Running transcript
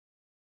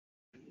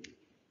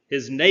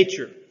his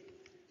nature,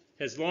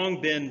 has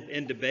long been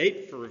in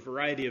debate for a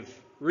variety of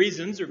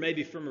reasons, or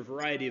maybe from a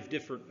variety of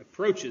different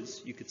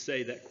approaches. You could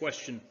say that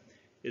question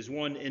is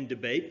one in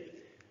debate.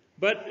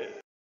 But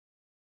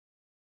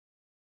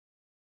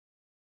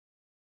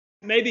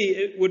maybe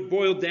it would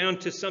boil down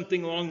to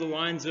something along the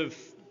lines of,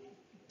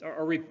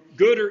 are we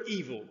good or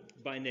evil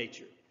by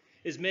nature?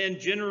 Is man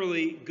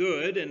generally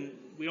good and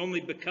we only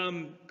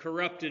become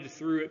corrupted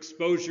through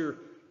exposure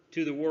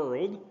to the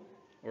world?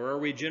 Or are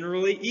we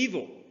generally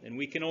evil and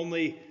we can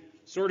only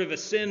sort of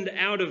ascend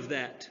out of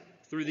that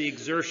through the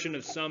exertion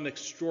of some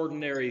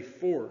extraordinary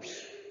force?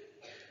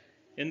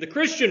 In the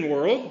Christian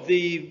world,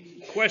 the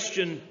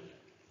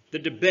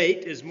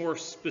debate is more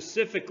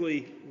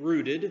specifically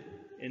rooted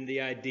in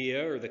the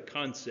idea or the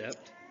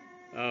concept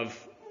of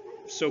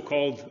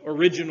so-called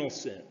original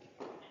sin.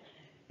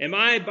 Am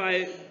I,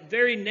 by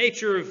very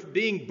nature of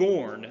being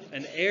born,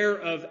 an heir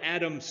of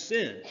Adam's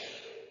sin,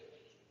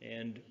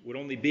 and would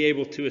only be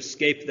able to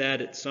escape that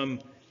at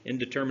some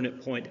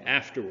indeterminate point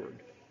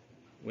afterward?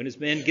 When is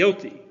man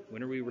guilty?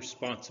 When are we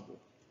responsible?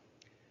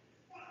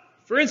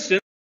 For instance,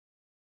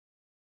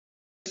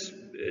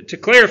 to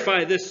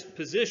clarify this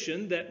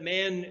position that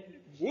man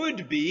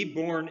would be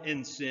born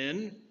in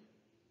sin,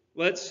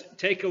 let's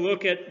take a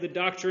look at the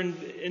doctrine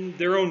in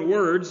their own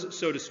words,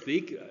 so to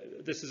speak.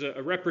 This is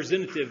a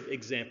representative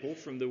example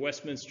from the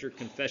Westminster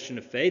Confession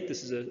of Faith.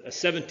 This is a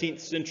 17th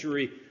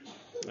century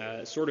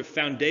sort of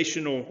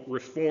foundational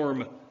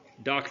reform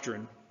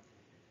doctrine.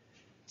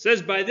 It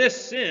says, by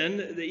this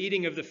sin, the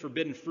eating of the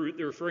forbidden fruit,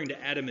 they're referring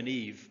to Adam and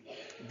Eve.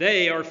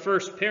 They, our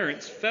first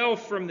parents, fell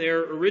from their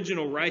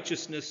original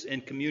righteousness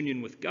and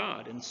communion with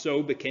God, and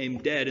so became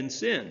dead in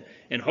sin,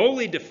 and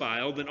wholly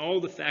defiled in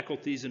all the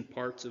faculties and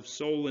parts of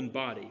soul and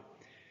body.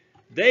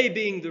 They,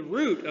 being the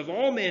root of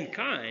all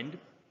mankind,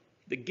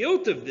 the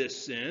guilt of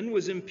this sin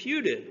was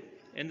imputed,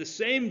 and the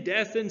same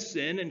death and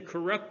sin and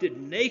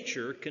corrupted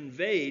nature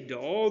conveyed to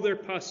all their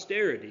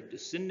posterity,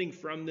 descending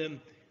from them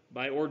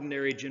by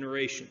ordinary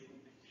generation.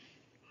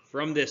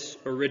 From this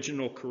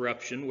original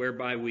corruption,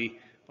 whereby we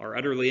are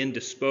utterly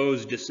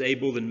indisposed,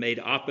 disabled, and made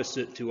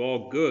opposite to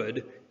all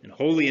good, and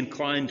wholly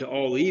inclined to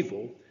all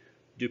evil,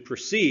 do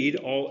proceed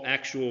all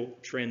actual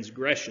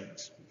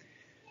transgressions.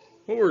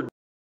 What we're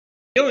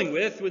dealing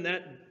with when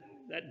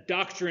that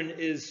doctrine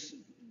is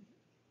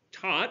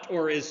taught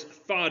or is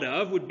thought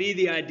of would be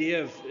the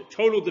idea of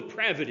total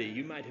depravity.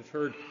 You might have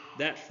heard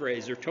that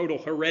phrase, or total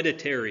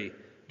hereditary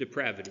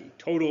depravity,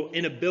 total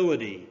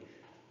inability,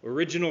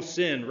 original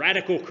sin,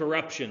 radical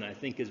corruption, I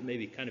think is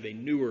maybe kind of a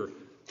newer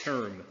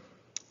term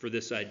for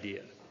this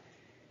idea.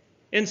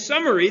 In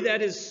summary,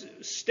 that is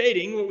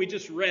stating what we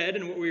just read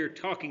and what we are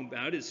talking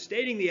about, is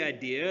stating the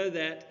idea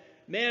that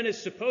man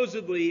is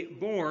supposedly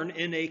born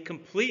in a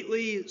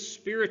completely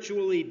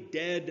spiritually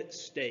dead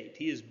state.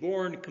 He is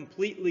born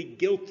completely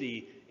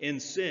guilty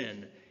in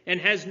sin and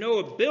has no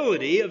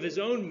ability of his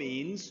own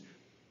means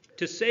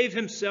to save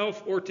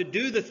himself or to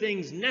do the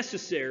things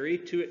necessary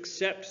to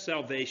accept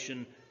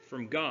salvation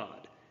from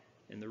God.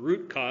 And the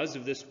root cause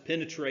of this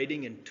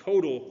penetrating and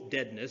total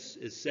deadness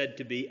is said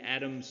to be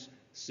Adam's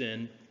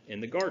sin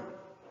in the garden.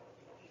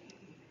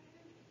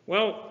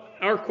 Well,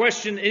 our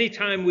question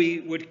anytime we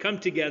would come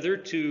together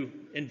to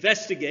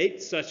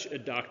investigate such a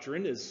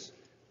doctrine is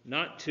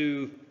not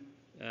to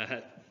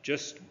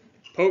just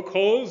poke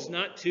holes,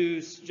 not to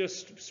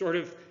just sort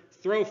of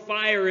throw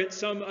fire at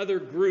some other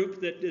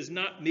group that is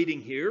not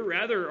meeting here.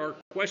 Rather, our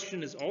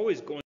question is always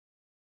going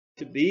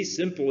to be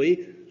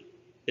simply,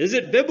 is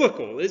it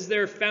biblical? Is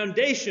there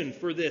foundation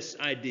for this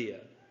idea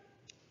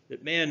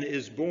that man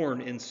is born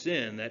in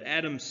sin, that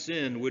Adam's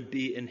sin would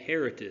be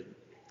inherited?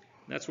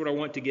 And that's what I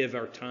want to give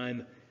our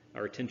time,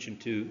 our attention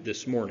to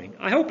this morning.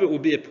 I hope it will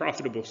be a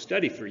profitable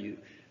study for you.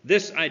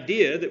 This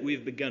idea that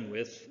we've begun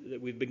with,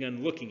 that we've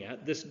begun looking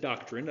at, this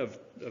doctrine of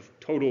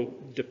total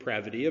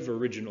depravity, of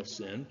original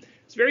sin,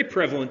 it's very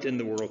prevalent in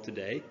the world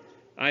today.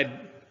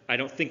 I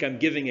don't think I'm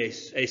giving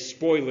a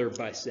spoiler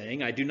by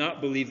saying I do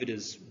not believe it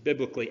is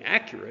biblically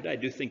accurate. I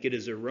do think it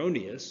is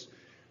erroneous,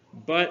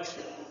 but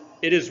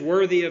it is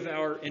worthy of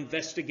our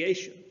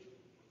investigation.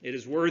 It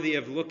is worthy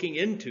of looking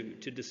into,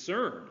 to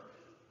discern.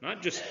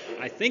 Not just,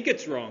 I think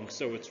it's wrong,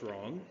 so it's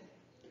wrong.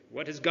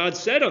 What has God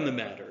said on the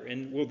matter?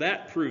 And will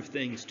that prove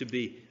things to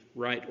be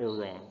right or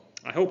wrong?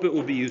 I hope it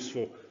will be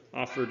useful,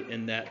 offered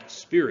in that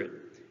spirit,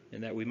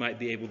 and that we might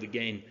be able to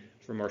gain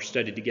from our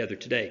study together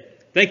today.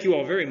 Thank you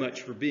all very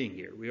much for being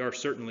here. We are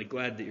certainly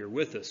glad that you're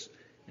with us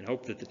and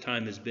hope that the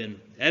time has been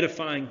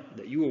edifying,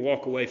 that you will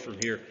walk away from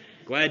here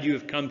glad you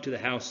have come to the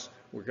house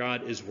where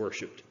God is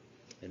worshiped.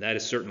 And that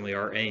is certainly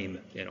our aim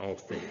in all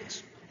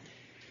things.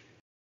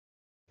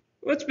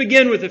 Let's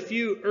begin with a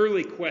few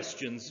early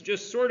questions,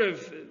 just sort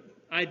of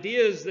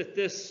ideas that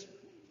this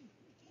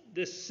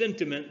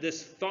sentiment,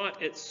 this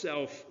thought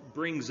itself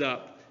brings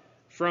up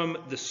from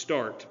the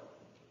start.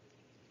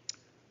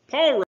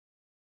 Paul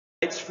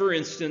writes, for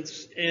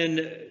instance,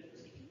 in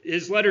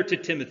his letter to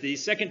Timothy,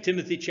 2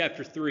 Timothy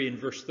chapter 3 and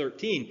verse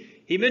 13,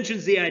 he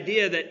mentions the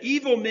idea that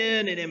evil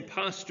men and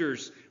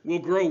impostors will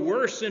grow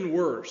worse and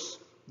worse,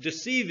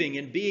 deceiving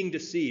and being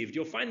deceived.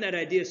 You'll find that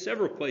idea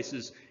several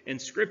places in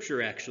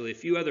Scripture, actually. A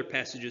few other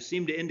passages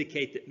seem to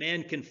indicate that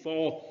man can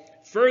fall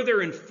further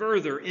and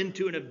further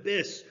into an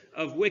abyss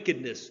of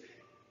wickedness.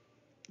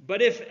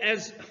 But if,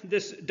 as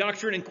this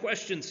doctrine in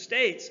question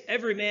states,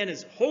 every man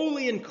is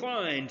wholly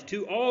inclined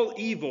to all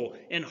evil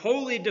and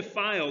wholly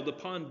defiled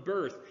upon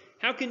birth,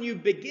 how can you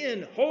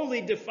begin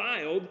wholly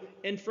defiled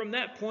and from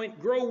that point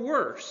grow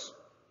worse?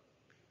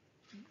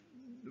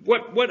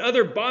 What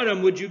other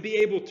bottom would you be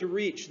able to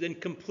reach than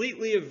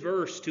completely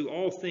averse to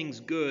all things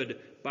good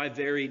by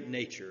very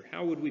nature?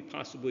 How would we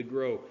possibly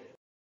grow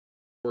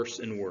worse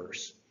and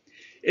worse?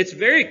 It's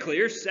very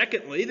clear,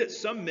 secondly, that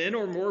some men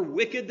are more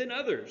wicked than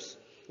others.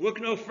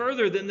 Look no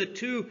further than the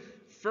two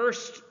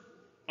first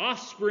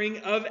offspring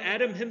of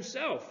Adam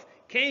himself,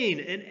 Cain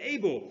and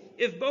Abel.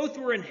 If both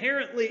were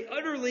inherently,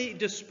 utterly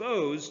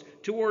disposed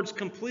towards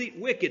complete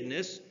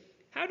wickedness,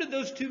 how did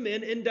those two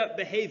men end up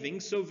behaving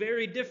so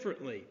very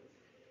differently?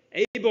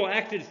 Abel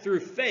acted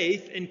through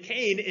faith, and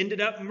Cain ended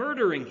up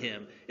murdering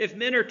him. If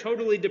men are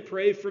totally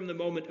depraved from the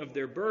moment of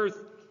their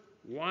birth,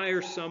 why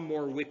are some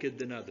more wicked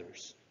than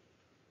others?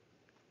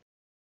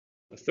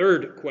 A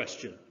third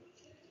question.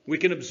 We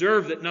can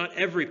observe that not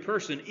every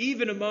person,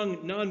 even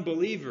among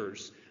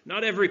non-believers,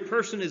 not every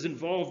person is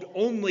involved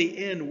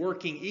only in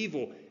working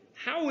evil.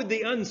 How would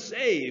the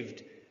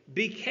unsaved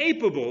be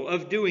capable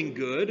of doing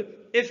good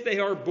if they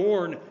are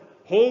born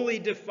wholly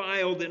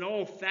defiled in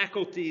all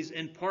faculties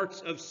and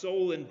parts of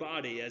soul and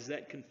body, as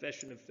that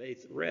confession of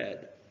faith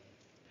read?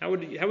 How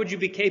would you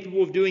be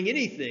capable of doing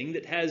anything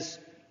that has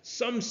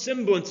some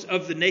semblance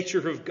of the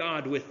nature of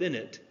God within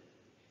it,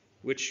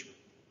 which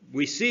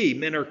we see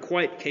men are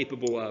quite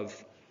capable of,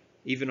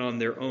 even on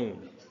their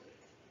own?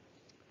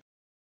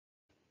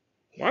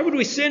 Why would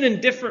we sin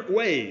in different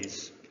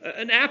ways?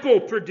 An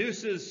apple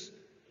produces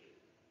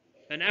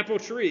an apple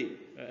tree.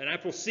 An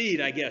apple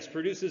seed, I guess,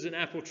 produces an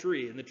apple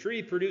tree. And the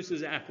tree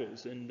produces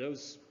apples. And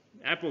those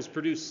apples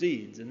produce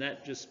seeds. And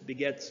that just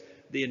begets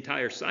the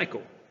entire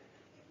cycle.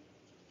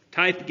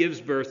 Type gives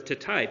birth to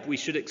type. We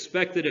should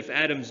expect that if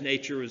Adam's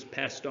nature was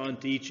passed on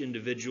to each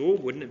individual,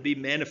 wouldn't it be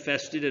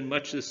manifested in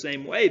much the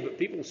same way? But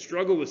people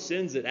struggle with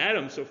sins that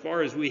Adam, so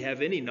far as we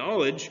have any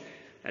knowledge,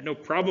 had no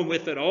problem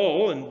with at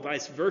all, and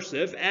vice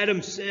versa. If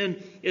Adam's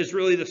sin is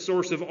really the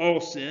source of all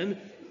sin,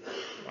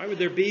 why would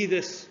there be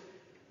this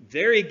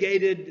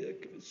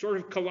variegated sort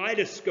of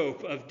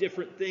kaleidoscope of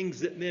different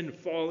things that men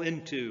fall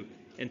into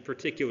in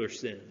particular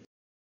sins?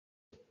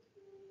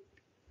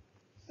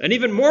 An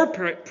even more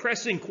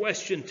pressing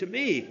question to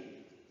me.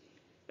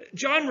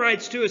 John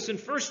writes to us in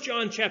 1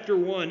 John chapter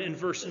 1 and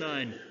verse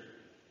 9,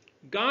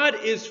 God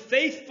is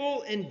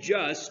faithful and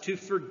just to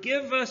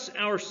forgive us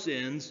our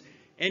sins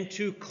and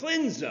to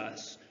cleanse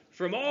us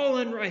from all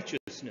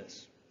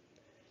unrighteousness.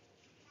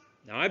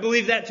 Now, I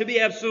believe that to be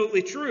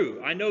absolutely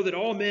true. I know that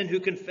all men who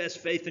confess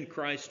faith in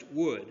Christ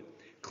would.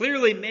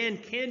 Clearly, man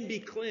can be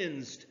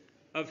cleansed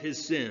of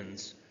his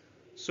sins.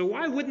 So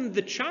why wouldn't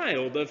the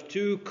child of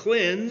two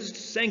cleansed,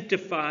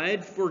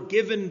 sanctified,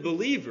 forgiven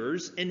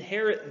believers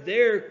inherit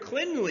their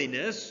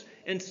cleanliness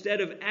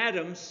instead of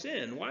Adam's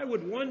sin? Why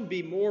would one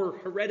be more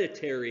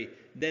hereditary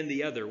than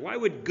the other? Why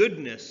would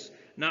goodness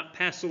not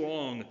pass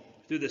along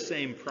through the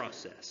same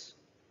process?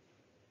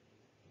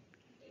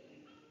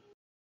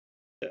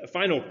 A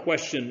final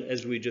question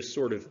as we just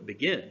sort of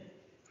begin.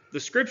 The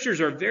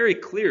Scriptures are very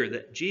clear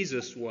that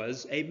Jesus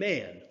was a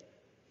man,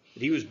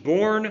 that he was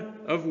born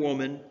of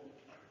woman.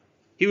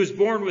 He was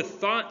born with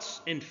thoughts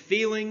and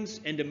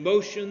feelings and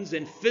emotions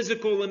and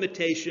physical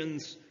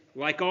limitations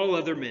like all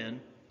other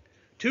men.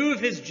 Two of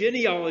his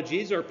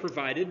genealogies are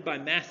provided by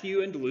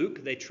Matthew and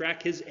Luke. They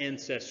track his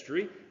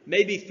ancestry,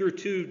 maybe through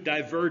two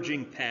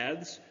diverging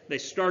paths. They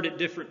start at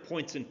different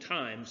points in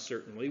time,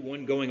 certainly,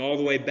 one going all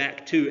the way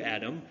back to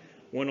Adam,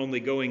 one only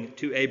going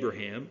to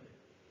Abraham.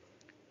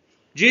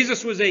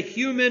 Jesus was a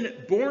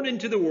human born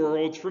into the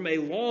world from a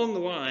long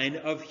line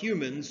of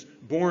humans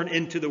born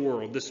into the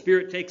world. The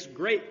Spirit takes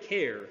great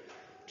care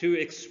to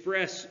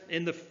express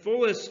in the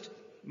fullest,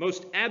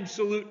 most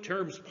absolute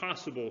terms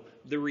possible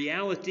the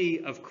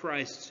reality of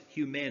Christ's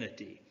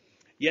humanity.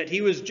 Yet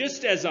he was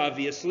just as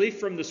obviously,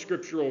 from the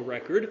scriptural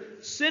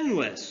record,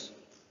 sinless.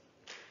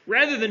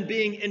 Rather than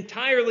being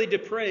entirely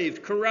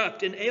depraved,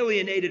 corrupt, and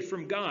alienated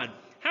from God.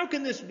 How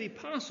can this be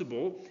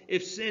possible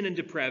if sin and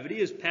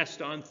depravity is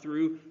passed on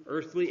through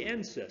earthly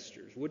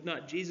ancestors? Would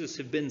not Jesus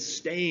have been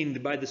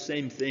stained by the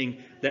same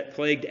thing that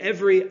plagued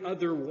every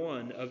other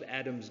one of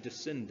Adam's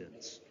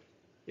descendants,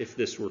 if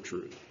this were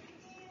true?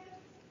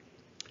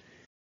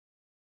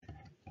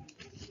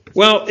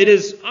 Well, it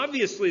is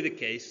obviously the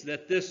case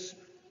that this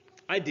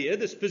idea,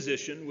 this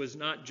position, was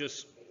not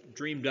just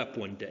dreamed up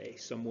one day.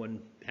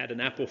 Someone had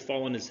an apple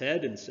fall on his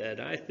head and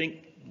said, I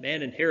think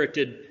man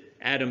inherited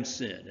Adam's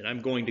sin, and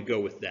I'm going to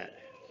go with that.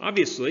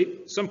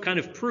 Obviously, some kind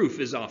of proof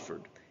is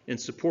offered in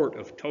support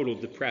of total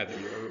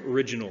depravity or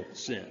original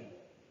sin.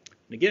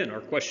 And again, our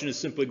question is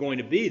simply going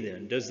to be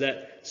then, does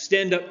that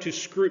stand up to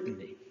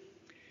scrutiny?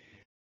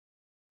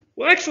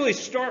 We'll actually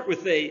start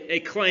with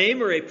a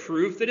claim or a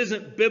proof that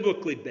isn't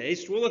biblically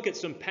based. We'll look at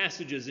some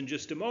passages in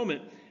just a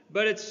moment,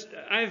 but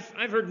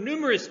I've heard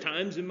numerous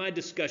times in my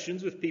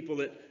discussions with people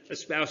that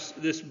espouse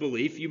this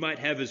belief, you might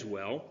have as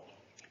well,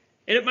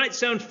 and it might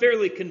sound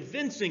fairly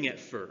convincing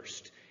at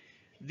first.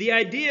 The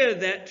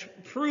idea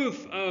that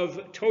proof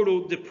of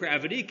total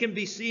depravity can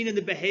be seen in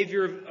the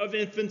behavior of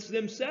infants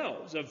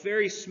themselves, of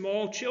very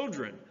small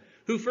children,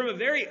 who from a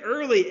very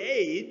early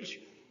age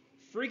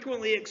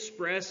frequently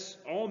express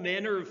all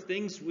manner of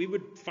things we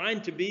would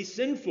find to be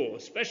sinful,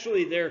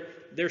 especially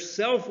their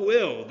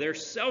self-will, their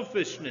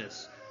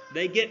selfishness.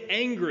 They get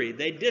angry.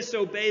 They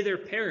disobey their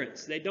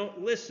parents. They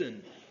don't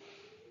listen.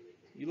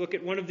 You look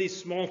at one of these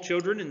small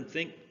children and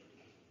think,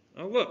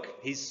 oh, look,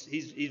 he's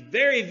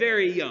very,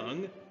 very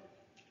young,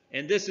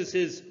 and this is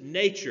his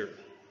nature,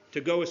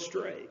 to go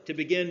astray, to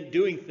begin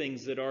doing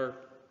things that are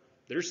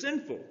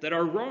sinful, that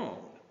are wrong.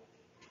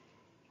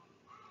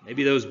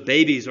 Maybe those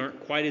babies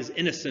aren't quite as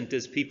innocent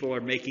as people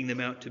are making them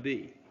out to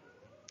be.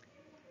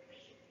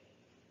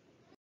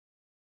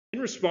 In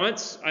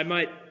response, I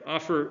might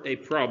offer a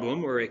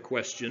problem or a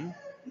question.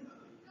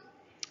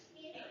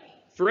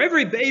 For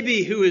every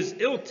baby who is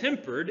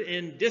ill-tempered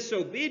and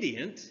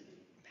disobedient,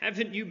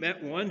 haven't you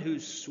met one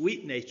who's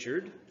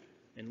sweet-natured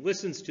and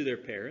listens to their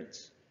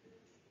parents?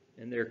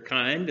 And they're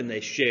kind and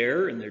they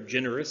share and they're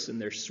generous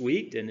and they're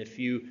sweet. And if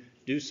you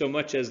do so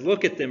much as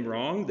look at them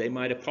wrong, they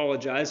might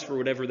apologize for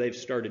whatever they've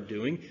started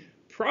doing.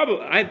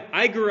 Probably,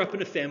 I grew up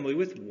in a family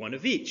with one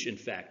of each. In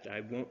fact,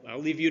 I'll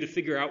leave you to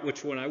figure out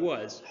which one I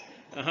was.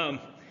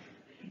 Not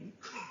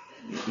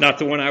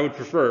the one I would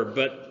prefer,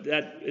 but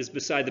that is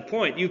beside the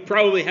point. You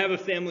probably have a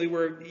family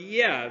where,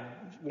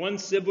 one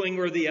sibling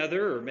or the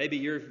other, or maybe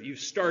you've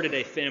started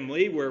a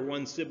family where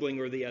one sibling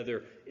or the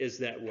other is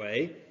that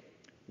way.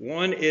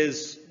 One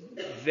is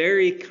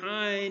very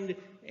kind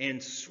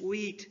and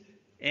sweet,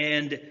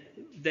 and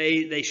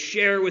they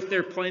share with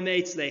their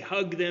playmates, they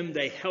hug them,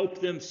 they help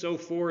them, so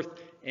forth,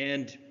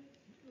 and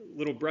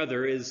little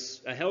brother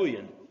is a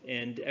hellion,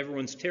 and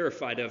everyone's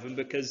terrified of him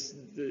because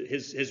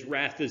his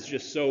wrath is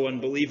just so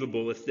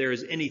unbelievable if there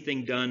is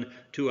anything done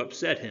to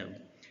upset him.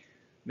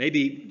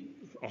 Maybe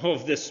all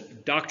of this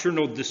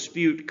doctrinal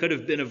dispute could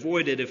have been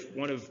avoided if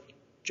one of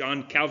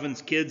John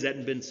Calvin's kids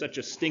hadn't been such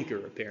a stinker,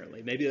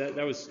 apparently. Maybe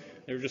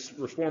they were just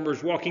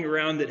reformers walking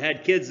around that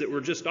had kids that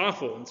were just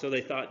awful, and so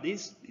they thought,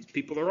 these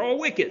people are all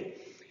wicked.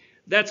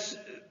 That's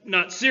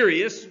not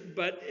serious,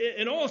 but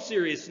in all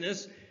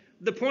seriousness,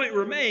 the point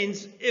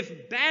remains,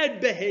 if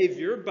bad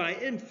behavior by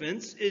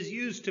infants is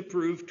used to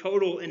prove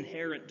total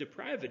inherent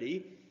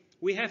depravity,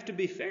 we have to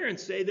be fair and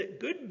say that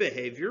good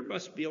behavior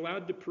must be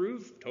allowed to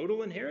prove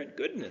total inherent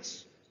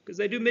goodness, because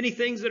they do many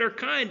things that are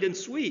kind and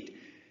sweet.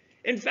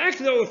 In fact,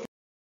 though, if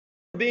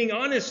being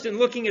honest and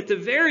looking at the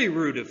very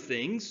root of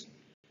things,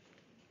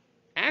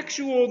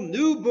 actual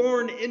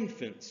newborn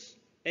infants,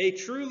 a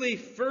truly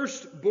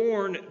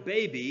firstborn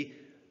baby,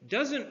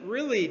 doesn't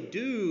really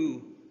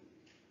do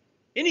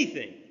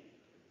anything.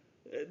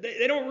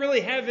 They don't really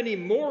have any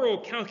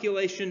moral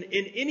calculation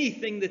in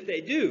anything that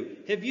they do.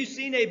 Have you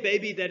seen a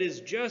baby that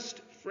is just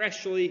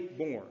freshly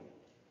born?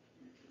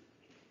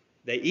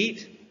 They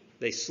eat,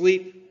 they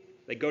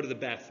sleep, they go to the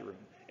bathroom,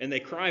 and they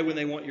cry when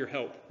they want your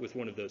help with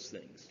one of those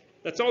things.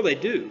 That's all they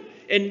do.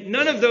 And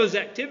none of those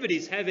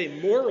activities have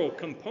a moral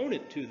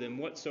component to them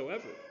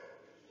whatsoever.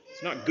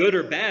 It's not good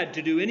or bad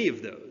to do any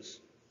of those.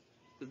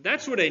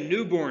 That's what a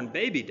newborn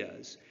baby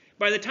does.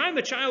 By the time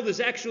a child is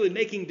actually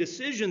making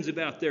decisions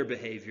about their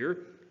behavior,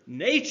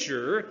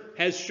 nature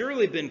has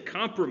surely been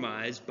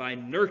compromised by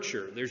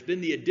nurture. There's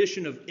been the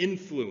addition of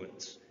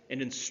influence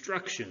and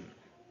instruction.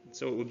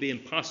 So it would be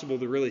impossible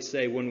to really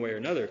say one way or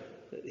another,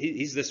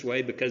 he's this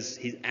way because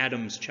he's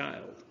Adam's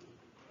child.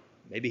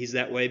 Maybe he's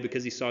that way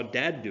because he saw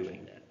Dad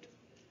doing that.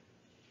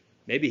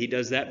 Maybe he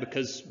does that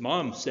because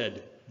Mom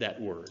said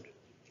that word.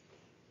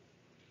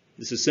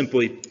 This is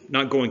simply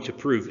not going to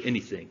prove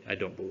anything, I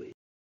don't believe.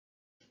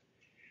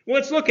 Well,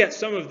 let's look at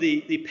some of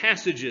the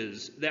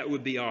passages that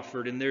would be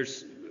offered. And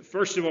there's,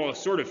 first of all, a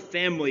sort of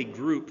family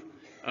group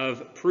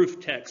of proof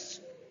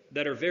texts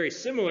that are very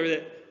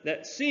similar,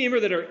 that seem or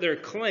that are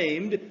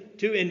claimed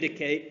to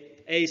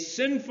indicate a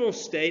sinful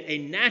state, a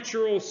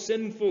natural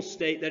sinful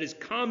state that is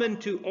common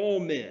to all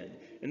men.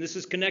 And this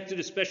is connected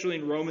especially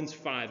in Romans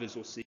 5, as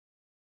we'll see.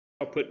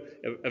 I'll put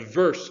a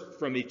verse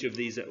from each of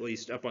these at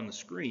least up on the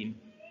screen.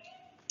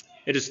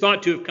 It is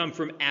thought to have come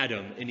from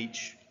Adam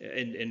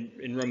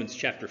in Romans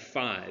chapter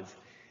 5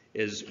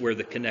 is where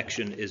the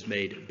connection is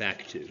made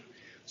back to.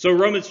 So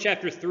Romans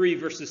chapter 3,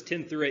 verses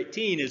 10 through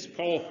 18 is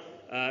Paul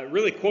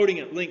really quoting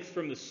at length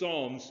from the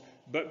Psalms,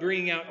 but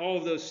bringing out all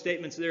of those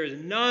statements. There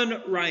is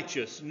none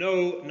righteous,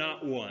 no,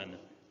 not one.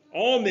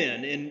 All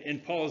men, in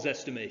Paul's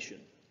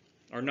estimation,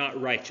 are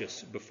not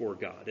righteous before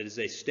God. It is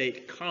a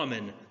state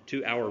common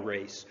to our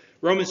race.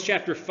 Romans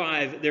chapter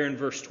 5, there in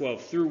verse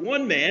 12. Through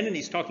one man, and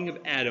he's talking of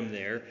Adam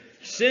there,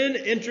 sin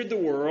entered the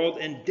world,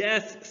 and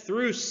death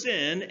through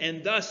sin,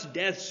 and thus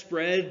death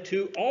spread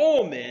to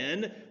all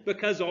men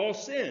because all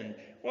sinned.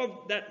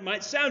 Well, that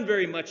might sound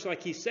very much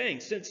like he's saying,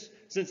 since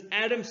Since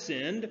Adam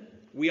sinned,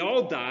 we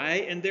all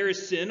die, and there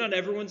is sin on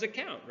everyone's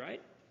account,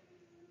 right?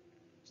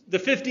 The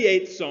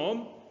 58th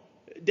Psalm,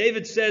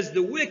 David says,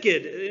 the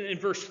wicked, in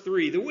verse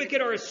 3, the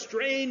wicked are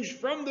estranged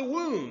from the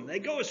womb. They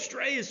go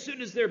astray as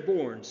soon as they're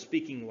born,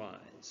 speaking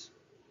lies.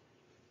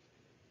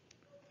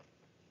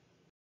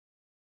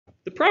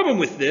 The problem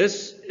with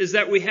this is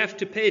that we have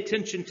to pay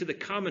attention to the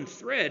common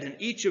thread in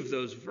each of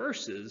those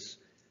verses.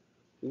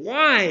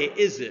 Why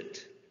is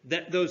it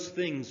that those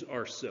things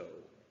are so?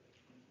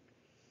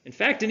 In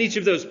fact, in each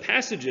of those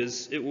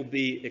passages, it will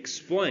be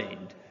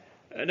explained.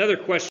 Another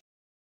question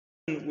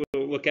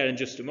we'll look at in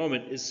just a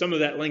moment is some of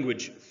that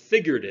language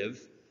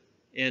figurative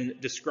in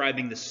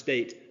describing the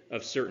state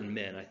of certain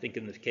men. I think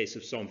in the case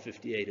of Psalm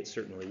 58, it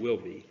certainly will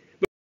be.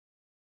 But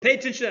pay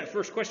attention to that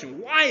first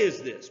question. Why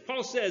is this?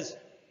 Paul says,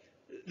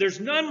 there's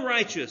none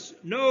righteous,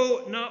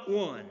 no, not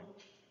one.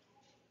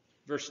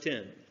 Verse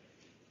 10.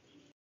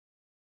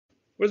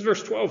 What does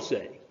verse 12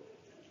 say?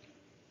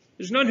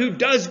 There's none who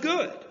does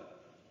good.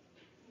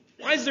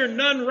 Why is there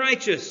none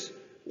righteous?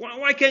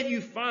 Why can't you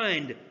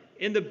find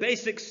in the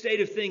basic state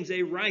of things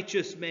a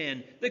righteous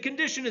man? The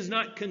condition is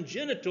not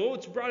congenital.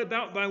 It's brought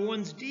about by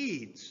one's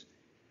deeds.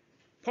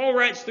 Paul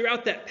writes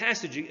throughout that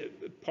passage,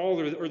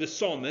 Paul or the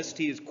psalmist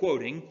he is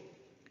quoting,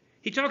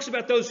 he talks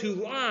about those who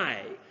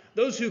lie,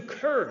 those who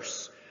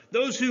curse,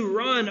 those who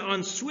run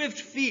on swift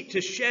feet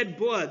to shed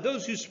blood,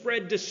 those who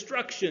spread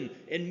destruction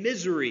and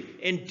misery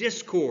and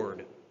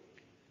discord.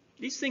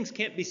 These things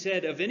can't be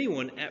said of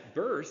anyone at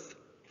birth,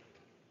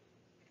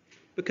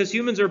 because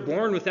humans are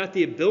born without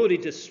the ability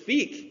to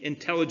speak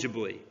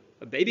intelligibly.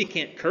 A baby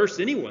can't curse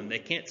anyone. They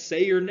can't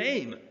say your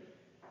name.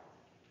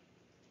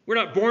 We're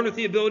not born with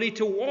the ability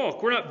to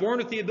walk. We're not born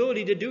with the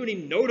ability to do any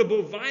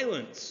notable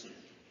violence.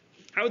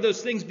 How would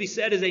those things be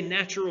said as a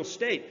natural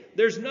state?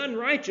 There's none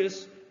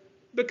righteous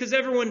because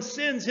everyone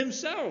sins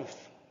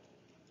himself.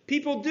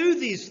 People do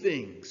these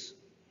things.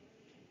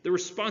 The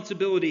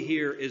responsibility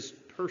here is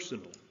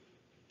personal.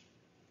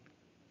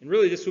 And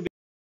really, this will be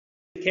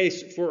the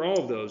case for all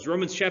of those.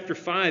 Romans chapter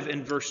 5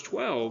 and verse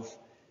 12.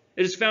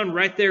 It is found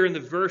right there in the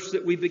verse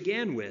that we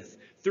began with.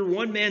 Through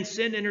one man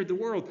sin entered the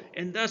world,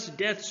 and thus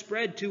death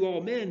spread to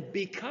all men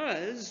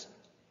because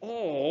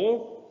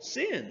all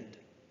sinned.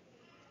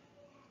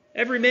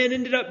 Every man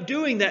ended up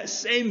doing that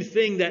same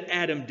thing that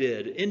Adam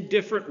did in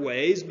different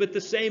ways, but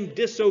the same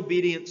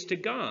disobedience to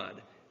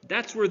God.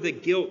 That's where the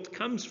guilt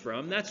comes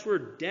from. That's where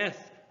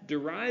death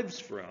derives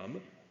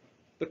from,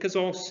 because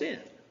all sin.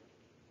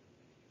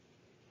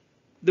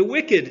 The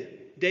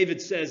wicked,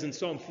 David says in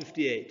Psalm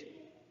 58,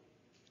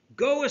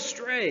 go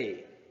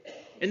astray.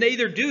 And they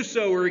either do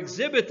so or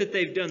exhibit that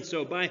they've done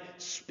so by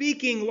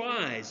speaking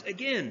lies.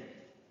 Again,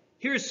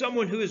 here's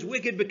someone who is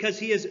wicked because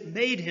he has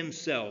made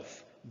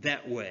himself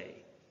that way.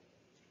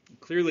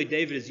 Clearly,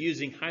 David is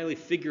using highly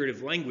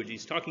figurative language.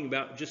 He's talking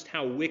about just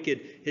how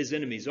wicked his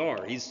enemies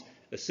are. He's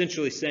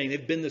essentially saying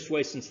they've been this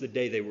way since the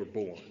day they were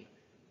born.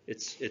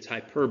 It's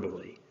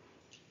hyperbole.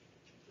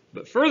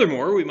 But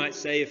furthermore, we might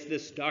say if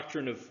this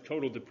doctrine of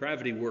total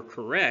depravity were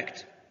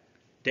correct,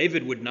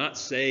 David would not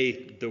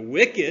say the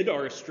wicked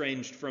are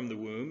estranged from the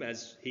womb,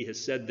 as he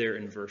has said there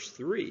in verse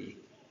 3.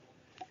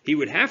 He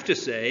would have to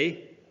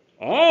say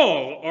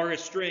all are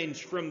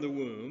estranged from the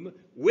womb,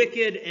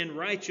 wicked and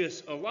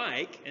righteous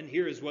alike. And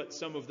here is what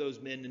some of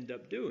those men end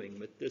up doing.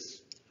 But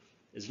this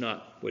is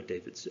not what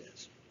David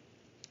says.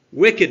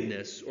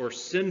 Wickedness or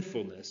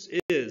sinfulness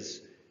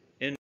is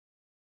in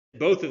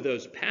both of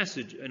those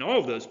passages, in all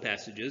of those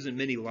passages, and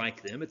many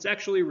like them, it's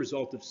actually a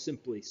result of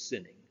simply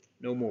sinning,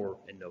 no more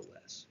and no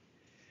less.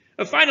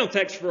 A final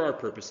text for our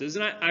purposes,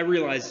 and I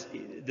realize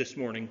this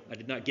morning I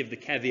did not give the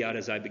caveat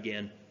as I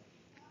began.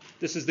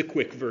 This is the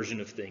quick version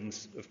of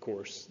things, of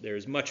course. There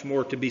is much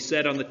more to be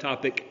said on the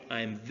topic. I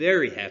am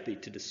very happy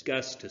to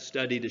discuss, to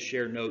study, to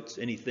share notes,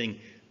 anything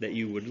that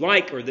you would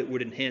like or that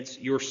would enhance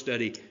your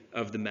study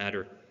of the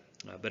matter.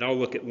 But I'll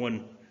look at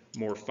one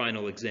more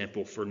final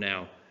example for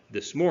now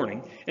this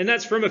morning, and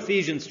that's from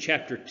Ephesians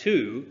chapter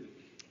 2,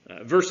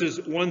 verses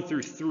 1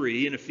 through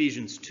 3. In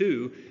Ephesians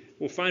 2,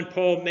 we'll find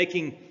Paul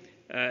making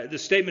the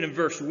statement in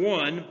verse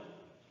 1.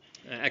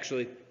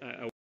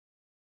 I'll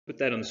put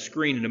that on the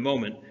screen in a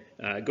moment.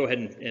 Go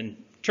ahead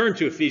and turn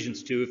to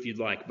Ephesians 2 if you'd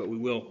like, but we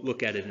will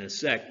look at it in a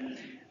sec.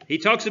 He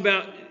talks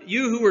about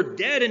you who were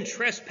dead in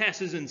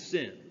trespasses and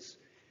sins,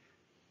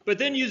 but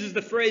then uses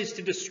the phrase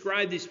to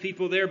describe these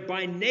people there,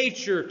 by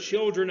nature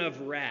children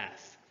of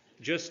wrath,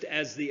 just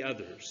as the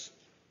others.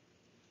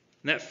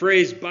 And that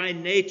phrase, by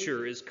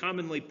nature, is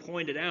commonly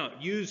pointed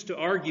out, used to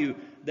argue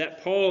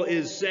that Paul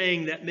is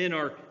saying that men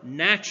are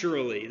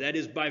naturally, that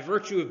is, by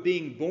virtue of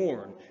being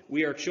born,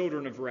 we are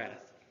children of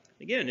wrath.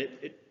 Again,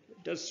 it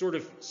does sort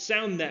of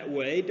sound that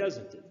way,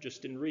 doesn't it,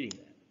 just in reading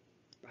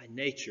that? By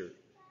nature,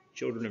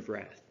 children of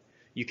wrath.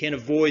 You can't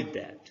avoid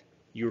that.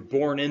 You were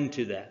born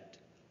into that.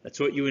 That's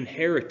what you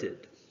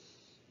inherited.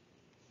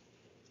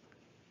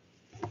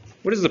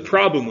 What is the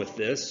problem with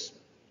this?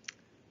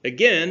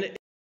 Again,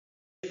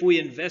 if we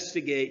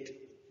investigate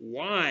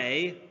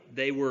why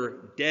they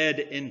were dead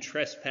in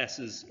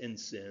trespasses and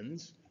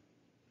sins,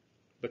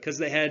 because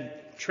they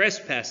had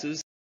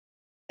trespasses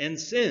and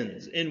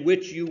sins in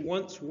which you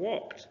once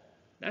walked.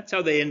 That's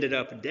how they ended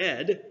up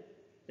dead.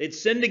 They'd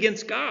sinned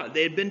against God.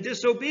 They had been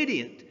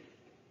disobedient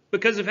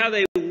because of how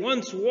they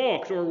once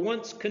walked or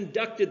once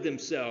conducted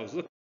themselves.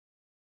 Look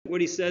at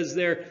what he says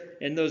there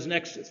in those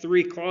next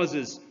three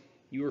clauses.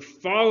 You were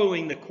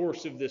following the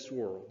course of this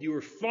world. You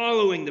were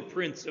following the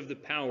prince of the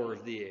power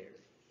of the air.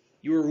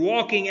 You were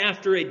walking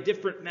after a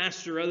different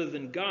master other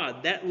than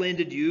God. That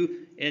landed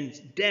you in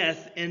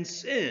death and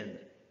sin.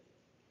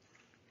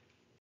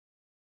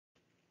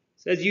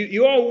 It says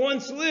you all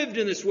once lived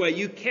in this way.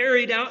 You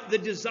carried out the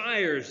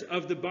desires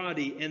of the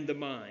body and the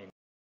mind.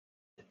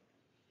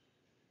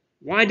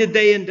 Why did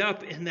they end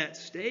up in that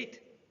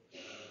state?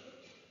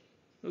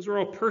 Those are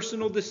all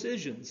personal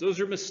decisions. Those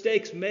are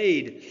mistakes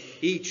made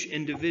each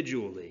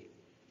individually.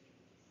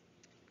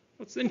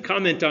 Let's then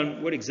comment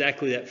on what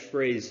exactly that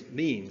phrase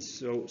means.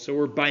 So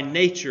we're by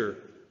nature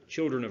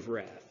children of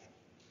wrath,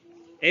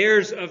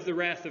 heirs of the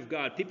wrath of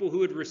God, people who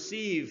would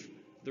receive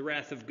the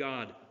wrath of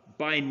God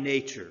by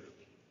nature.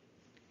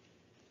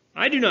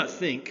 I do not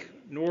think,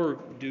 nor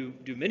do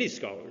many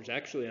scholars,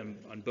 actually I'm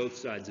on both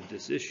sides of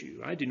this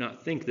issue, I do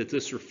not think that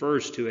this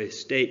refers to a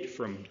state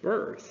from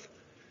birth,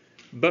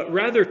 but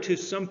rather to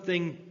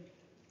something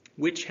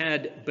which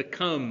had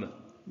become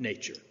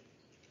nature.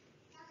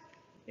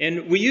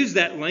 And we use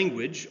that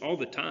language all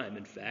the time,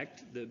 in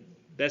fact. The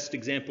best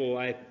example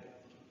I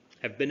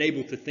have been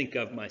able to think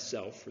of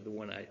myself, or the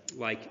one I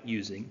like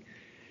using,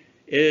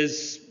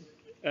 is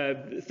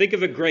think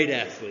of a great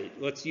athlete.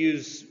 Let's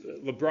use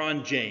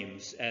LeBron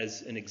James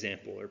as an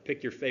example, or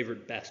pick your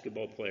favorite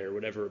basketball player,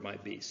 whatever it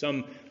might be.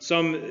 Some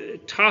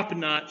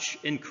top-notch,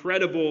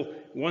 incredible,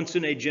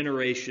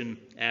 once-in-a-generation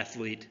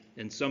athlete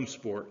in some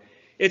sport.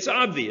 It's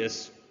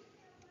obvious,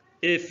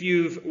 if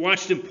you've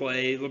watched him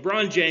play,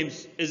 LeBron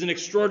James is an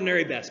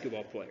extraordinary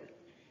basketball player.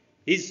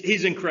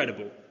 He's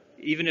incredible,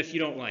 even if you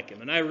don't like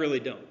him, and I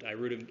really don't. I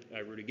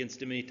root against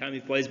him anytime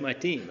he plays my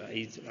team.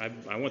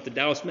 I want the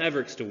Dallas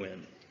Mavericks to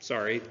win.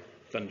 Sorry,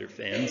 Thunder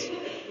fans,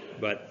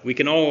 but we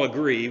can all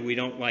agree we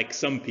don't like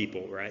some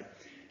people, right?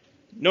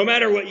 No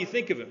matter what you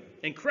think of him,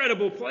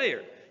 incredible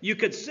player. You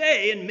could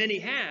say, and many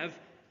have,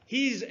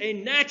 he's a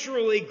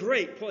naturally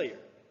great player.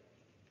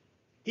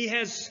 He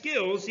has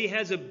skills, he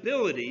has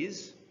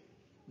abilities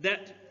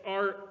that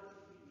are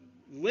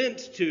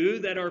lent to,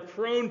 that are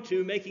prone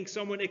to making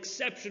someone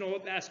exceptional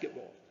at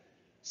basketball.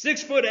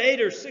 6'8"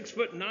 or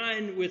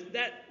 6'9" with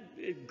that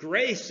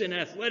grace and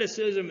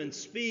athleticism and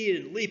speed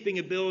and leaping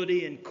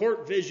ability and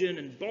court vision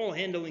and ball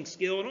handling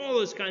skill and all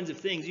those kinds of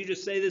things. You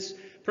just say this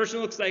person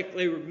looks like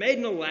they were made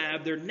in a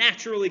lab. They're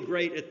naturally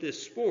great at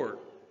this sport.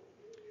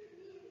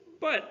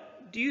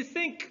 But do you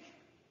think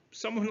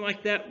someone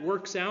like that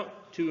works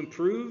out to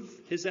improve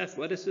his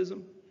athleticism,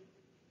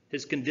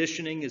 his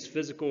conditioning, his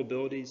physical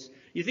abilities?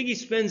 You think he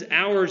spends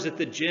hours at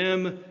the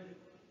gym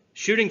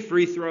shooting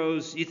free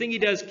throws? You think he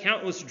does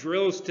countless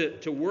drills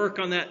to work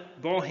on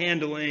that ball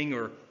handling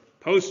or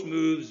post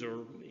moves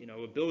or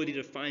ability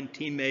to find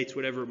teammates,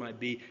 whatever it might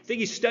be? You think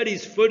he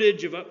studies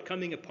footage of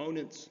upcoming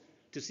opponents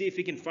to see if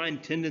he can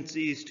find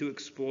tendencies to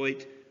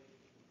exploit?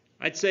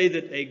 I'd say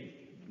that a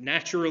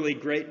naturally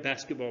great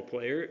basketball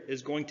player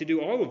is going to do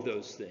all of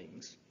those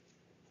things.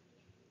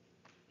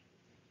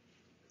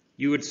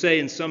 You would say,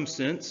 in some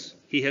sense,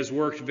 he has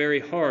worked very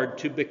hard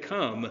to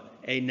become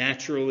a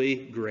naturally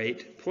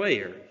great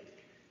player.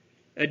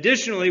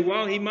 Additionally,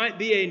 while he might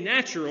be a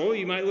natural,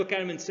 you might look at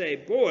him and say,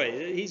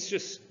 boy,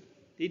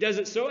 he does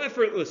it so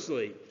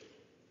effortlessly.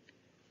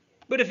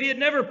 But if he had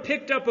never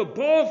picked up a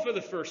ball for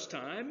the first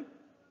time,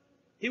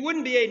 he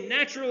wouldn't be a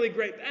naturally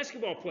great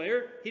basketball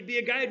player. He'd be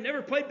a guy who'd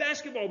never played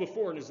basketball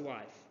before in his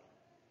life.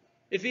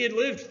 If he had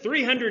lived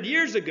 300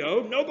 years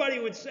ago, nobody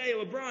would say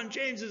LeBron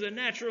James is a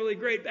naturally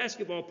great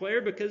basketball player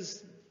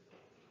because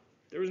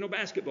there was no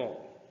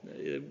basketball.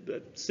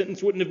 That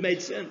sentence wouldn't have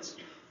made sense.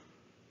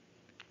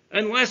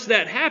 Unless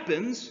that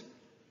happens,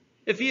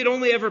 if he had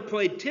only ever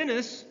played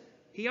tennis,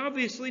 he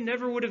obviously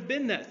never would have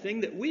been that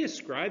thing that we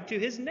ascribe to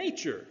his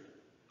nature.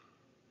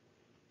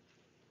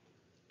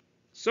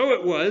 So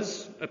it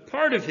was a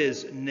part of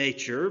his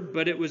nature,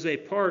 but it was a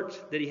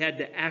part that he had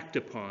to act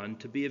upon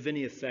to be of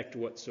any effect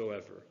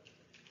whatsoever.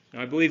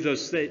 Now, I believe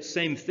those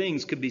same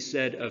things could be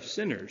said of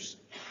sinners.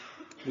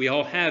 We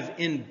all have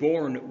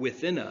inborn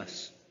within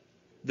us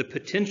the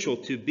potential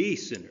to be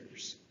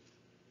sinners,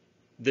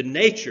 the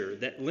nature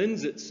that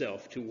lends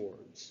itself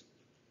towards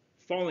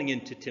falling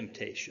into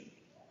temptation,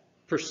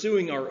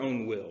 pursuing our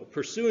own will,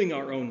 pursuing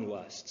our own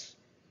lusts,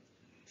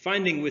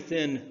 finding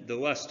within the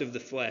lust of the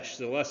flesh,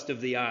 the lust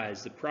of the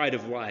eyes, the pride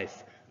of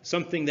life,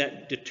 something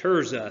that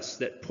deters us,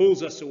 that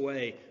pulls us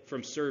away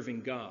from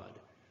serving God.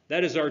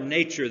 That is our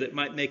nature that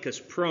might make us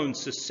prone,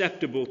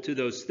 susceptible to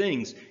those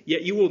things.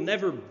 Yet you will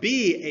never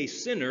be a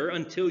sinner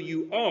until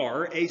you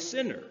are a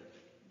sinner,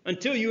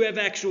 until you have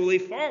actually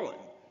fallen.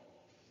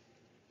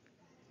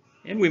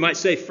 And we might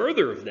say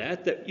further of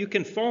that you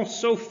can fall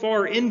so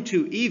far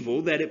into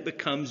evil that it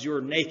becomes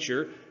your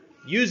nature,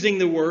 using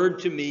the word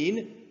to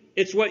mean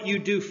it's what you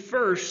do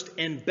first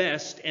and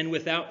best and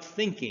without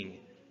thinking.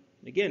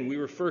 Again, we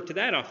refer to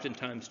that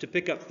oftentimes to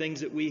pick up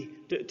things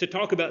that to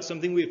talk about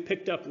something we've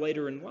picked up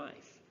later in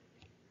life.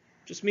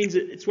 It just means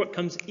that it's what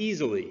comes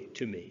easily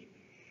to me.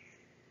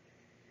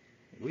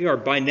 We are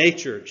by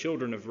nature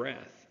children of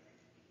wrath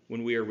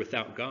when we are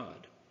without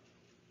God.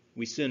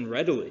 We sin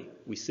readily.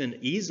 We sin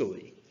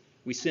easily.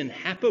 We sin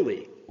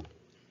happily.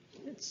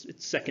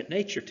 It's second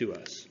nature to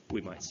us,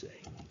 we might say.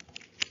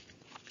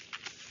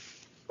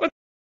 Let's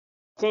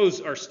close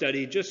our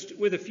study just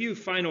with a few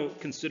final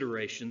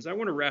considerations. I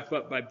want to wrap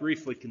up by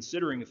briefly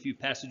considering a few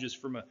passages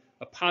from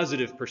a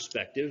positive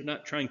perspective,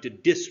 not trying to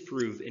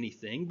disprove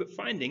anything, but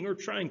finding or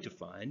trying to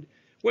find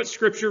what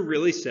Scripture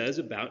really says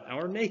about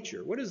our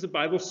nature. What does the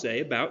Bible say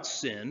about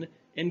sin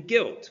and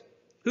guilt?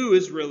 Who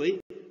is really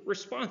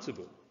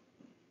responsible?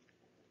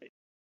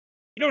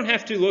 You don't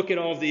have to look at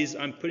all of these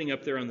I'm putting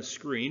up there on the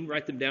screen.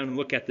 Write them down and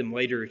look at them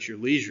later at your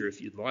leisure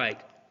if you'd like.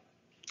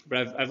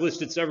 But I've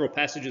listed several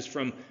passages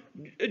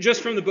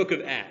just from the book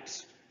of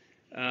Acts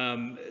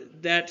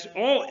that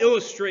all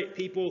illustrate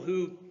people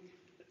who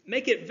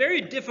make it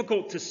very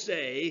difficult to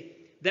say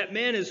that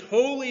man is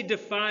wholly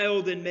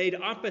defiled and made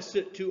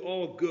opposite to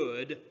all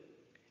good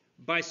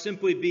by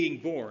simply being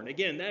born.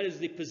 Again, that is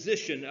the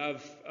position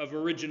of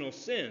original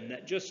sin,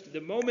 that just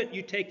the moment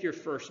you take your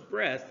first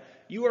breath,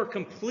 you are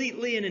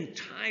completely and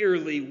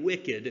entirely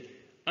wicked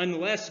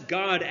unless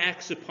God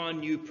acts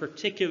upon you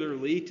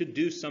particularly to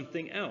do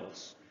something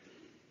else.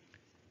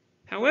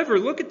 However,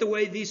 look at the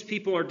way these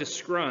people are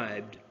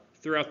described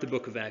throughout the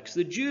book of Acts.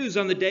 The Jews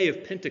on the day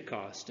of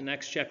Pentecost in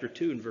Acts chapter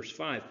 2 and verse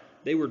 5,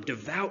 they were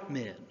devout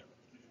men.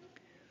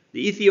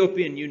 The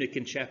Ethiopian eunuch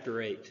in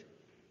chapter 8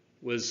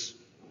 was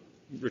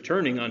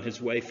returning on his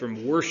way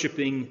from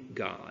worshiping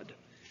God.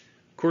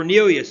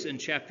 Cornelius in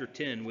chapter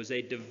 10 was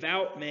a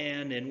devout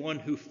man and one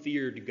who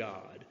feared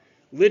God.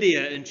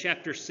 Lydia in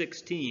chapter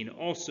 16,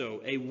 also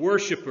a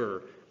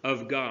worshiper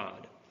of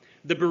God.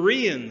 The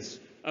Bereans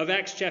of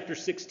Acts chapter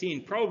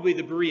 16, probably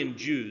the Berean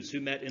Jews who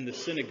met in the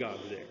synagogue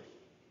there.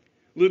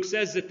 Luke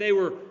says that they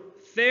were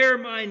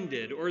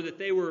fair-minded or that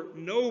they were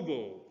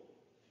noble.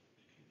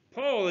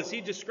 Paul, as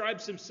he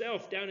describes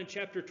himself down in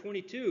chapter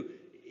 22,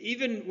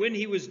 even when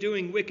he was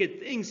doing wicked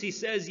things, he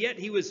says, yet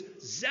he was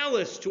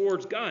zealous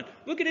towards God.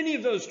 Look at any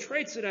of those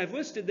traits that I've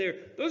listed there.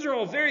 Those are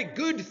all very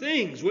good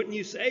things. Wouldn't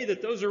you say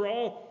that those are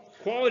all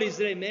qualities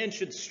that a man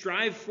should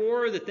strive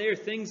for, that they are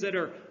things that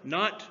are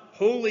not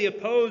wholly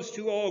opposed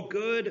to all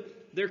good?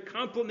 They're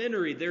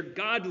complementary. They're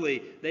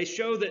godly. They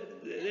show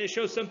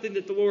something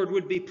that the Lord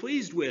would be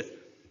pleased with.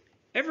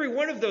 Every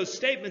one of those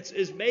statements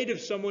is made of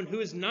someone who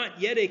is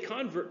not yet a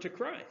convert to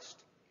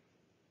Christ.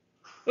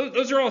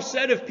 Those are all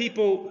said of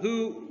people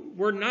who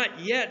were not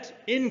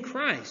yet in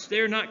Christ.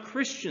 They are not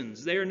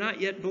Christians. They are not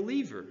yet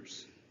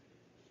believers.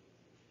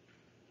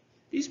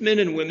 These men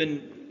and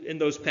women in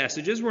those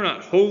passages were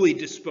not wholly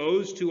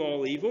disposed to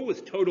all evil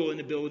with total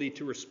inability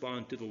to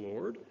respond to the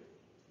Lord.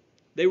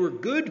 They were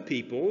good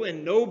people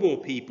and noble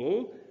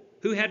people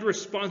who had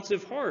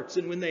responsive hearts,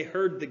 and when they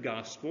heard the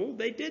gospel,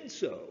 they did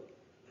so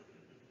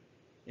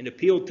and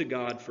appealed to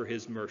God for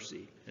his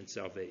mercy and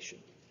salvation.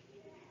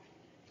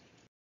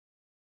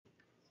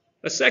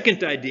 A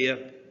second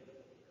idea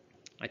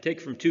I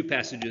take from two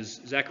passages,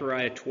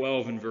 Zechariah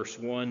 12 and verse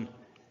 1,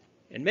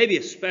 and maybe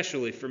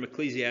especially from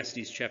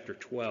Ecclesiastes chapter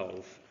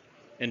 12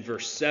 and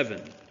verse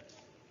 7.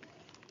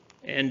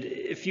 And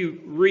if you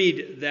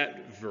read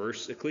that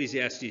verse,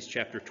 Ecclesiastes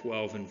chapter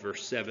 12 and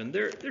verse 7,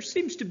 there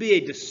seems to be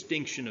a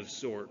distinction of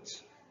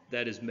sorts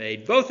that is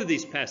made. Both of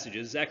these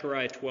passages,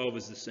 Zechariah 12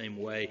 is the same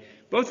way.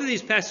 Both of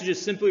these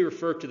passages simply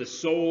refer to the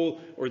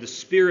soul or the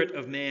spirit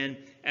of man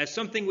as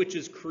something which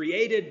is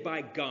created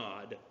by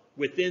God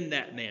within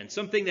that man,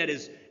 something that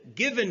is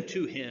given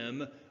to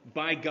him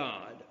by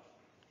God.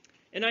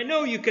 And I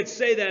know you could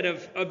say that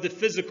of the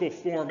physical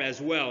form as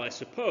well, I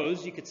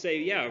suppose. You could say,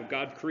 yeah,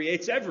 God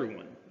creates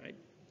everyone, right?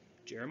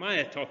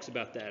 Jeremiah talks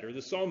about that, or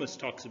the psalmist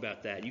talks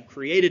about that. You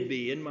created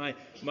me in my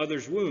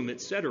mother's womb,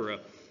 etc.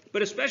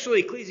 But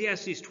especially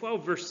Ecclesiastes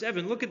 12, verse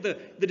 7, look at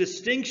the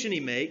distinction he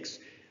makes.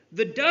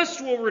 The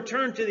dust will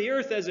return to the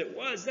earth as it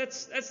was.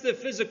 That's the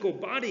physical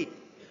body.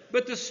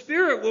 But the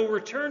spirit will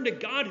return to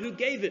God who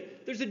gave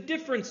it. There's a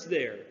difference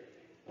there.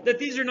 That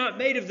these are not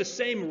made of the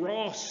same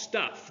raw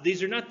stuff.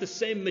 These are not the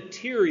same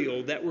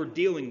material that we're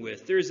dealing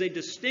with. There is a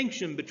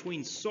distinction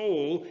between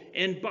soul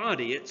and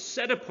body. It's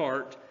set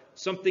apart,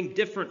 something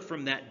different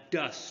from that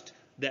dust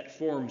that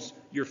forms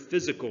your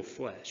physical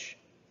flesh.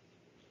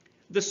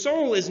 The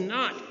soul is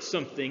not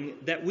something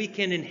that we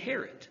can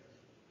inherit.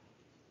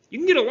 You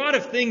can get a lot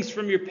of things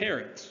from your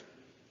parents.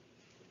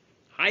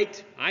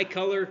 Height, eye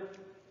color,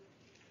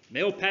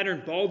 male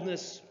pattern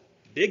baldness,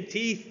 big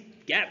teeth,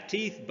 gap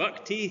teeth,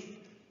 buck teeth,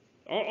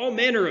 all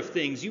manner of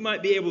things you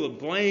might be able to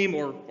blame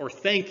or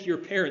thank your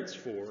parents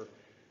for.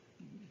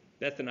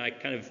 Beth and I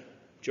kind of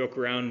joke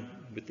around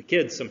with the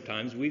kids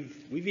sometimes. We've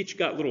each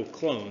got little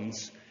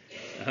clones.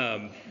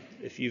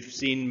 If you've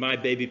seen my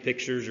baby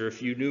pictures or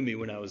if you knew me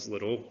when I was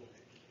little,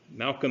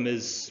 Malcolm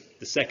is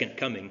the second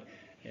coming.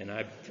 And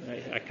I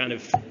kind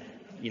of,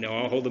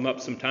 I'll hold him up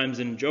sometimes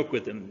and joke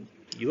with him.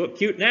 you look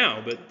cute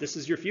now, but this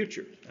is your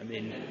future. I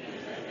mean,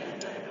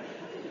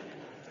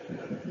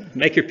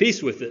 make your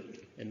peace with it.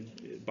 And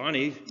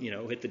Bonnie,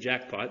 hit the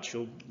jackpot.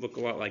 She'll look a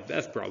lot like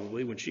Beth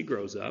probably when she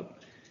grows up.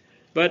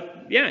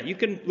 But yeah, you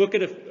can look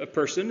at a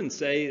person and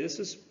say, this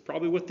is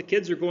probably what the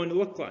kids are going to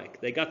look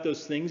like. They got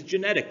those things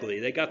genetically.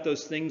 They got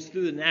those things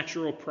through the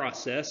natural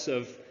process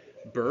of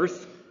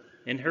birth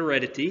and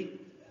heredity.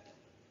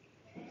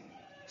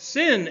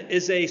 Sin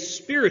is a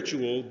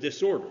spiritual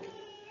disorder.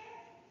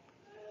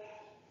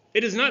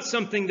 It is not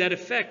something that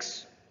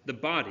affects the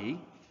body.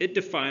 It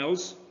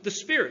defiles the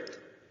spirit.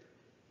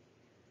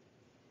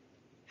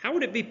 How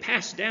would it be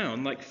passed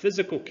down like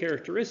physical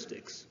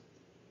characteristics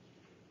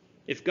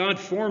if God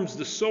forms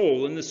the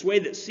soul in this way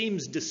that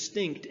seems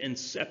distinct and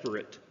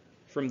separate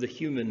from the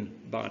human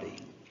body?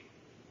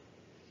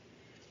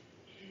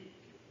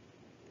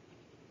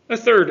 A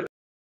third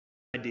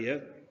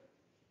idea,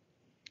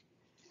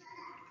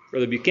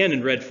 Brother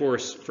Buchanan read for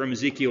us from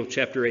Ezekiel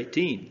chapter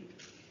 18.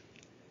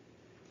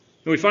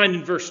 And we find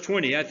in verse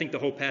 20, I think the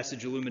whole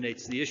passage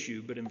illuminates the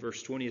issue, but in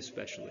verse 20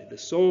 especially, the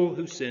soul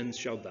who sins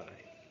shall die.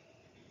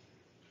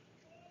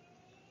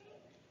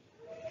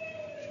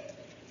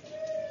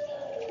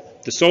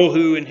 The soul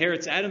who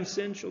inherits Adam's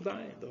sin shall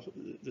die.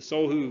 The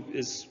soul who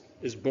is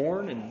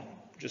born and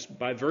just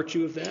by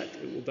virtue of that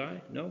it will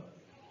die? No.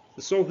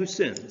 The soul who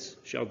sins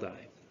shall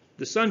die.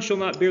 The Son shall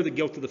not bear the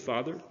guilt of the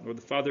Father, nor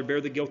the Father bear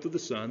the guilt of the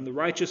Son. The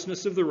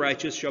righteousness of the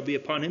righteous shall be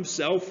upon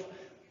himself,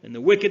 and the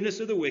wickedness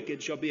of the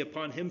wicked shall be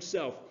upon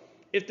himself.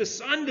 If the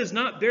Son does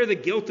not bear the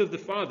guilt of the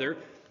Father,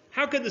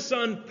 how could the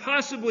Son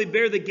possibly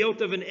bear the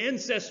guilt of an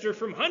ancestor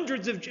from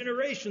hundreds of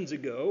generations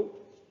ago?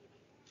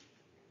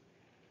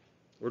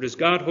 Or does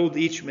God hold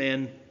each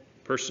man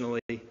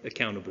personally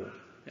accountable,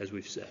 as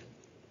we've said?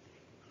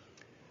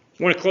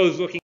 I want to close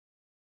looking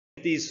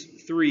at these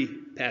three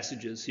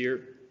passages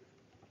here.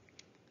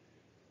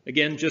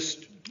 Again,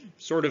 just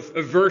sort of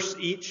a verse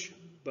each,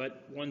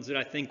 but ones that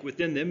I think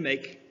within them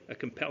make a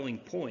compelling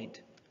point.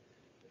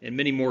 And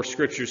many more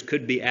scriptures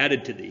could be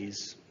added to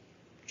these.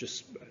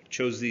 Just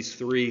chose these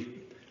three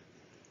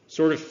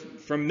sort of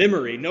from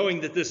memory,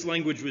 knowing that this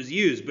language was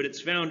used, but it's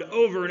found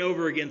over and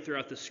over again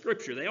throughout the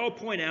scripture. They all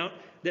point out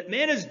that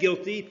man is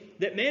guilty,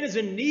 that man is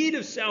in need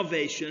of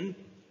salvation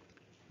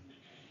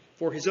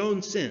for his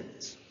own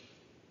sins.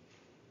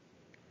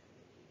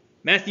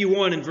 Matthew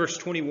 1 and verse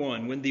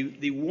 21, when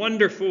the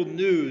wonderful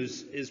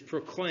news is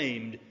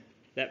proclaimed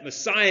that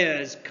Messiah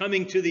is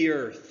coming to the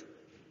earth,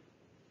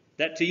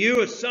 that to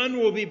you a son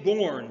will be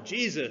born,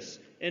 Jesus.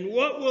 And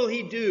what will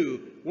he do?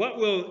 What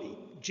will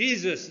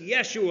Jesus,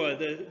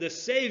 Yeshua, the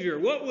Savior,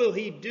 what will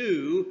he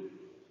do?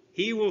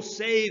 He will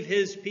save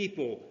his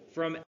people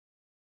from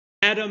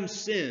Adam's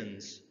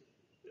sins.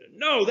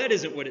 No, that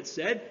isn't what it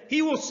said.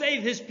 He will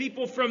save his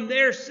people from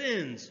their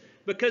sins.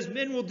 Because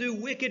men will do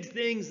wicked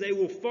things, they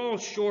will fall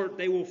short,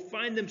 they will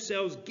find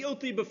themselves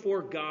guilty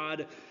before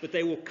God, but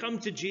they will come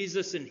to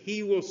Jesus and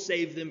he will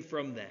save them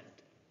from that.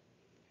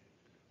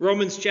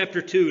 Romans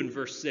chapter 2 and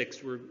verse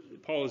 6, where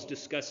Paul is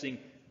discussing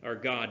our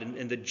God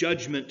and the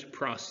judgment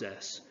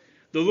process.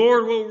 The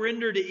Lord will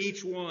render to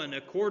each one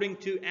according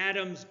to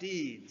Adam's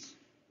deeds.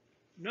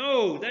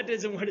 No, that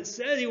isn't what it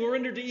says. He will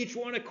render to each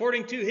one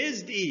according to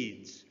his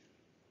deeds.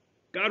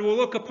 God will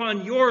look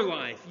upon your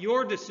life,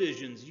 your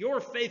decisions, your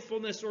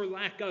faithfulness or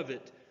lack of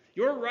it,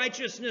 your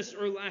righteousness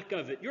or lack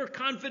of it, your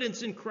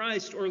confidence in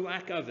Christ or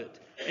lack of it.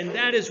 And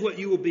that is what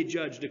you will be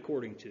judged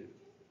according to.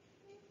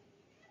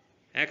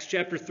 Acts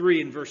chapter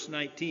 3 and verse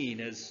 19,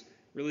 as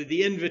really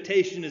the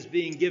invitation is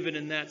being given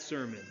in that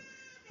sermon.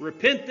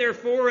 Repent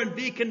therefore and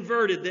be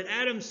converted, that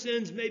Adam's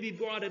sins may be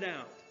blotted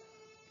out.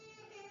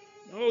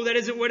 No, that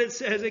isn't what it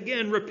says.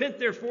 Again, repent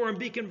therefore and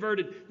be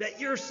converted, that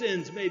your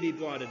sins may be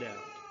blotted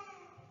out.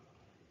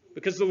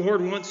 Because the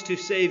Lord wants to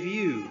save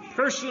you.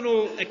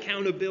 Personal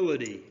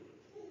accountability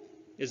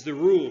is the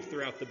rule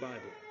throughout the Bible.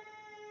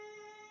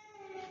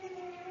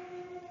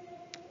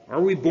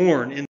 Are we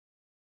born in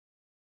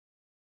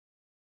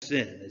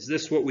sin? Is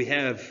this what we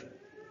have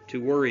to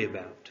worry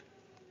about?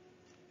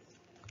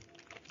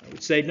 I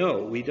would say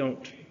no. We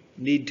don't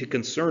need to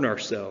concern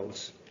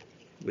ourselves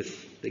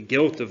with the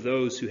guilt of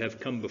those who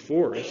have come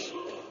before us.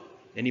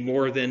 Any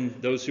more than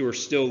those who are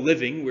still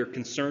living, we're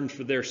concerned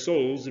for their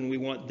souls and we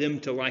want them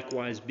to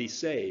likewise be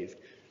saved.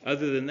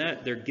 Other than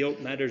that, their guilt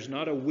matters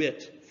not a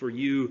whit for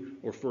you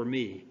or for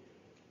me.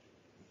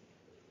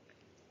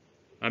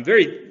 I'm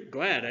very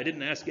glad I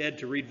didn't ask Ed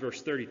to read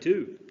verse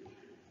 32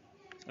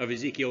 of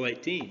Ezekiel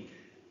 18.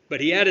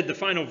 But he added the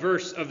final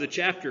verse of the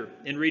chapter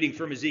in reading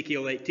from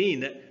Ezekiel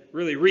 18 that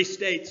really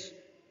restates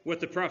what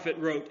the prophet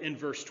wrote in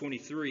verse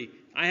 23.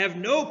 I have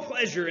no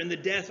pleasure in the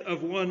death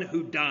of one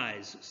who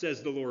dies,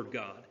 says the Lord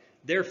God.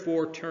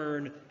 Therefore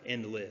turn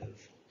and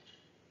live.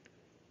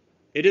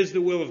 It is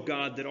the will of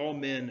God that all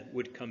men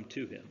would come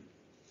to him.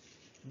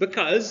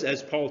 Because,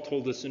 as Paul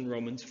told us in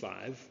Romans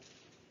 5,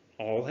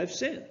 all have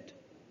sinned.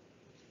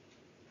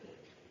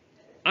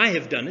 I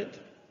have done it.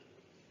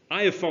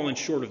 I have fallen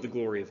short of the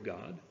glory of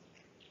God.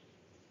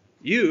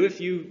 You, if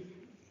you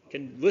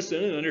can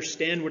listen and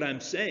understand what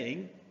I'm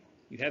saying,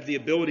 You have the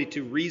ability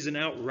to reason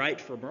out right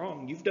from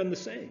wrong. You've done the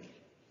same.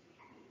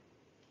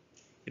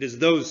 It is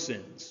those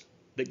sins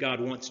that God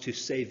wants to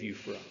save you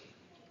from,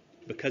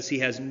 because he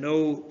has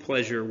no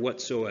pleasure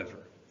whatsoever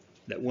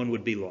that one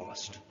would be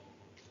lost,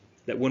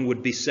 that one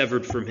would be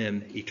severed from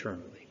him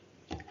eternally.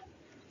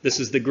 This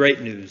is the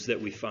great news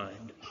that we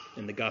find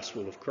in the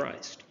gospel of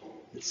Christ,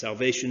 that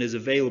salvation is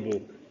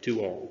available to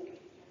all.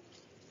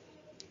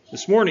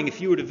 This morning,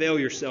 if you would avail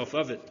yourself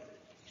of it,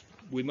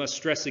 we must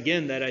stress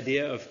again that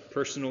idea of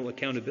personal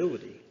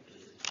accountability.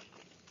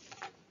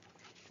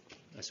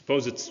 I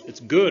suppose it's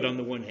good on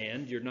the one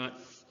hand. You're not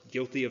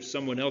guilty of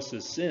someone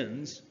else's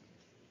sins,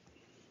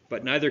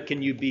 but neither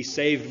can you be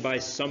saved by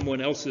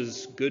someone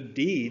else's good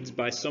deeds,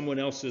 by someone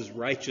else's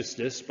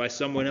righteousness, by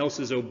someone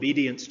else's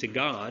obedience to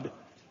God,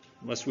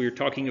 unless we are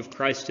talking of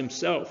Christ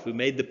himself, who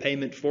made the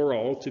payment for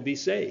all to be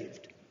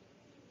saved.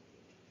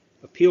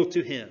 Appeal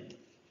to him.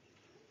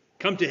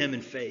 Come to him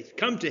in faith.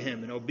 Come to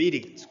him in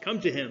obedience.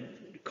 Come to him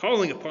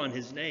calling upon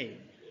his name.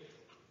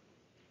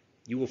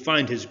 You will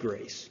find his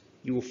grace.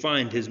 You will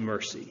find his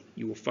mercy.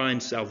 You will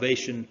find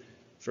salvation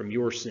from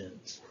your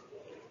sins.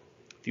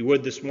 If you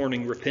would this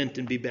morning, repent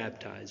and be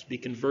baptized. Be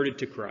converted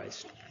to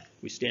Christ.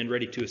 We stand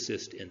ready to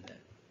assist in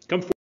that.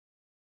 Come forward.